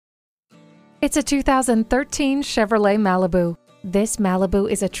It's a 2013 Chevrolet Malibu. This Malibu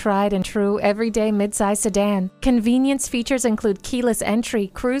is a tried and true everyday midsize sedan. Convenience features include keyless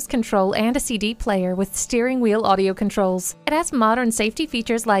entry, cruise control, and a CD player with steering wheel audio controls. It has modern safety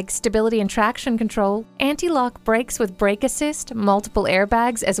features like stability and traction control, anti-lock brakes with brake assist, multiple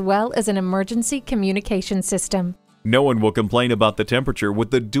airbags, as well as an emergency communication system. No one will complain about the temperature with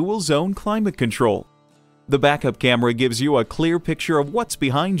the dual zone climate control. The backup camera gives you a clear picture of what's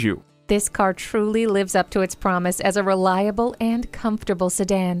behind you. This car truly lives up to its promise as a reliable and comfortable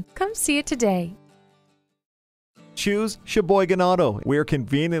sedan. Come see it today. Choose Sheboygan Auto. We're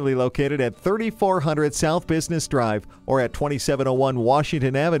conveniently located at 3400 South Business Drive or at 2701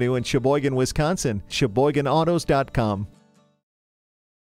 Washington Avenue in Sheboygan, Wisconsin. SheboyganAutos.com.